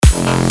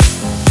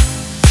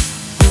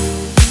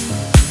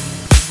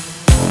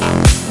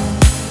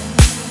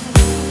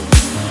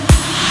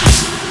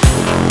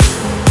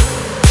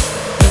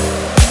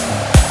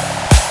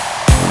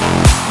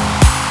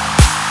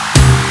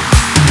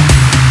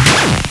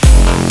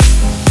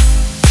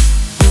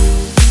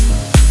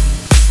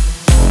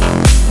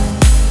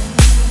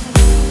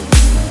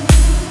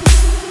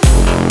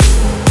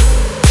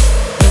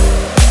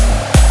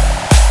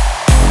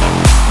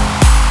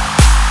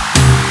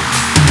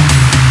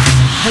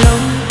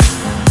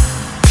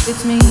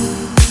it's me.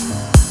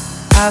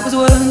 I was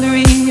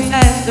wondering if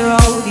after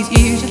all these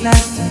years you'd like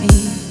to me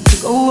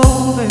to go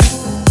over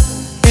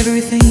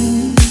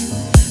everything.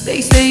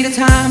 They say the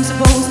time's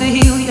supposed to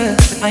heal you,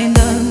 but I ain't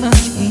done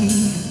much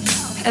healing.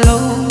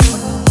 Hello,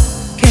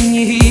 can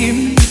you hear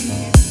me?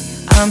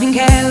 I'm in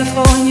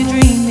California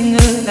dreaming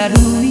about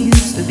who we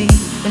used to be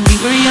when we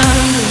were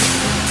younger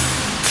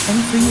and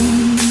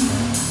free.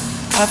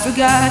 I've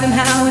forgotten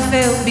how it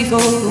felt before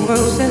the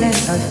world fell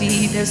at our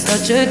feet. There's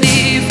such a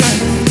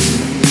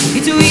difference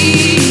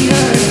between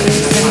us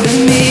and the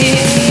million.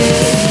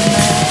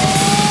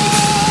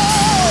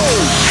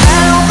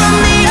 Hello from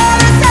the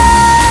other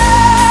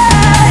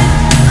side.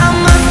 I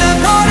must have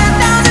called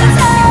 1,000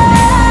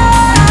 times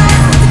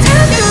to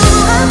tell you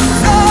I'm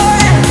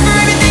sorry for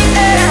everything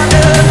that I've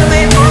done to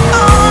make you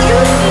wrong.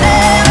 You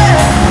never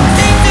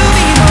seem to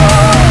be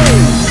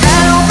home.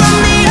 Hello from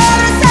the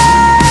other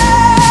side.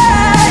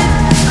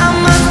 I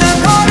must have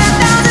called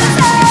 1,000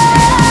 times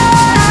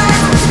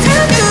to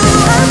tell you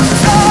I'm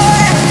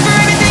sorry for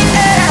everything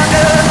that I've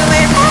done to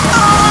make you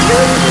wrong.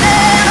 You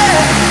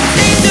never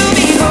seem to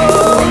be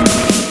home.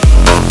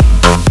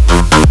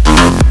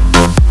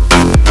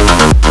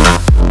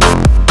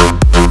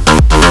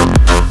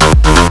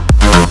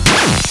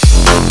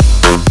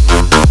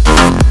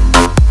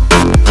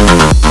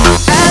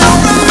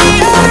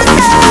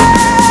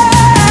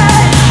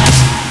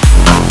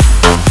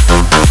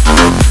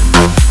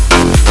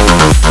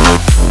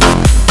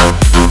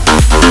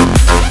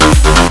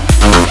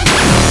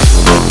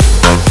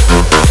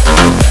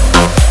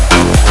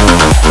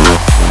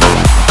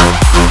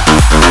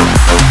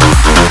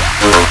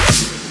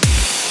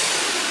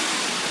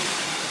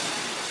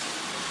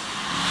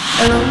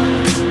 Hello,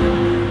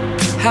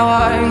 how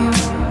are you?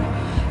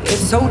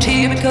 It's so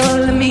typical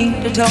of me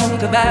to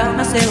talk about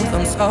myself.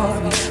 I'm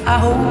sorry. I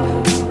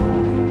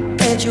hope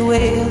that you're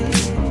well.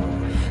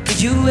 Did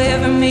you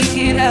ever make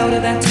it out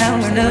of that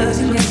town where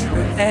nothing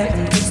ever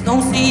happened? It's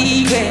no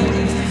secret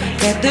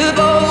that the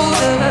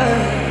both of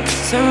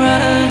us are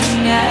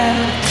running out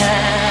of